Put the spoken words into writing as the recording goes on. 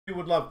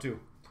would love to.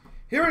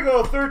 Here we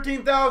go,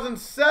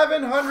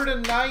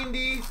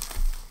 13,790.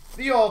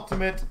 The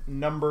ultimate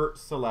number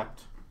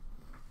select.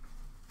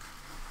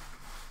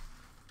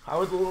 I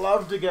would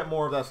love to get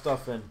more of that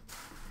stuff in.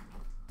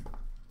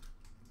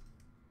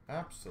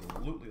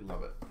 Absolutely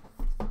love it.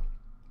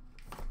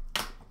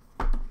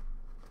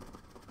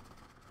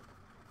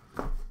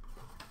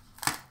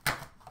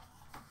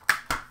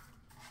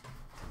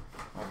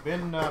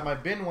 My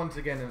bin once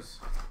again is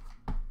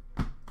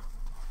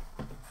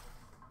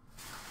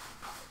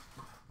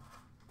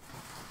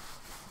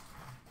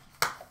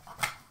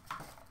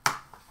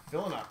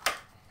filling up.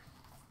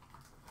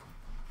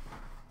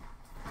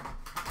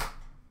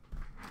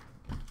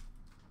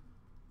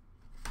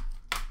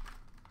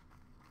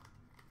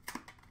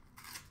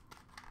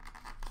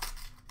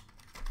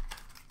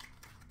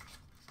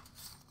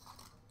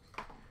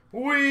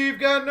 We've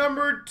got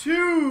number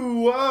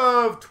 2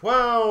 of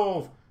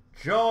 12,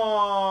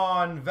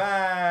 John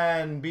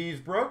Van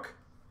Beesbrook.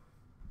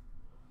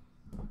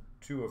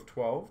 2 of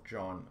 12,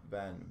 John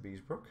Van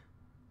Beesbrook.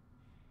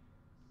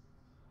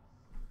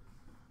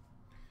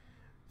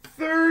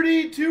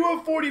 32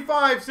 of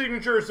 45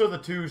 signature, so the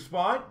 2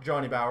 spot,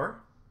 Johnny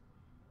Bauer.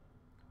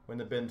 When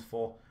the bin's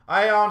full.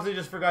 I honestly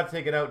just forgot to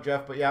take it out,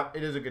 Jeff, but yeah,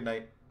 it is a good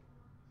night.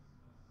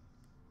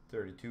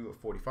 32 of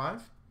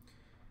 45.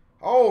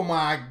 Oh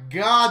my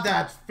God,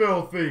 that's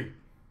filthy.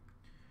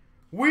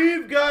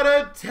 We've got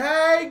a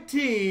tag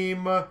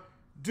team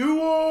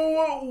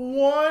duo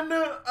 1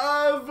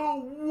 of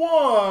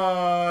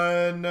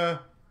 1.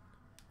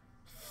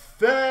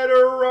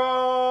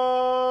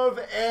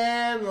 Fedorov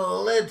and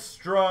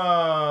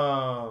Lidstrom.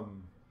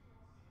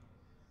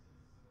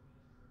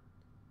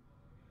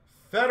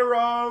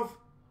 Fedorov,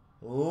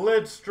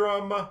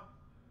 Lidstrom,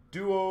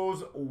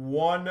 duos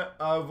 1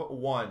 of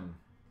 1.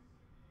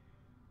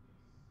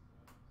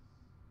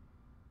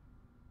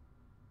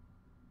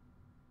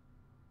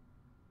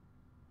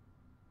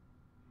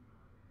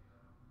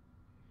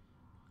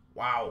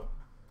 Wow.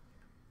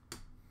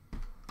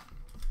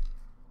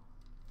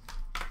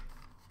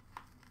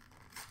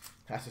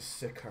 That's a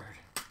sick card.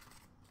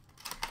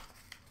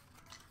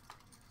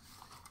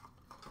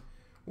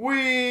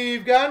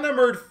 We've got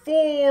numbered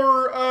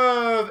 4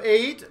 of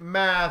 8,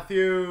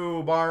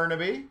 Matthew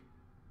Barnaby.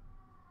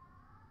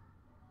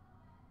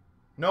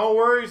 No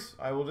worries.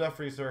 I will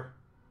definitely, sir.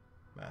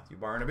 Matthew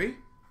Barnaby.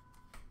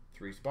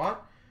 3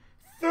 spot.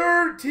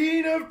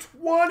 13 of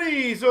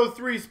 20, so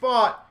 3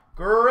 spot.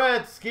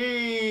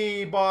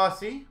 Gretzky,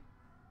 Bossy.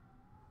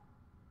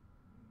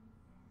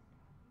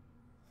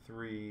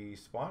 3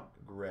 spot,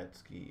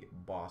 Gretzky,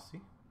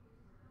 Bossy.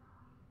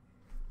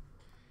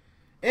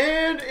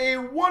 And a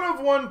 1 of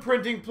 1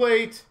 printing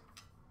plate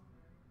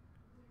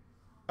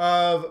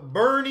of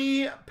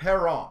Bernie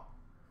Perron.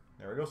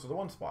 There we go, so the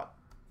 1 spot.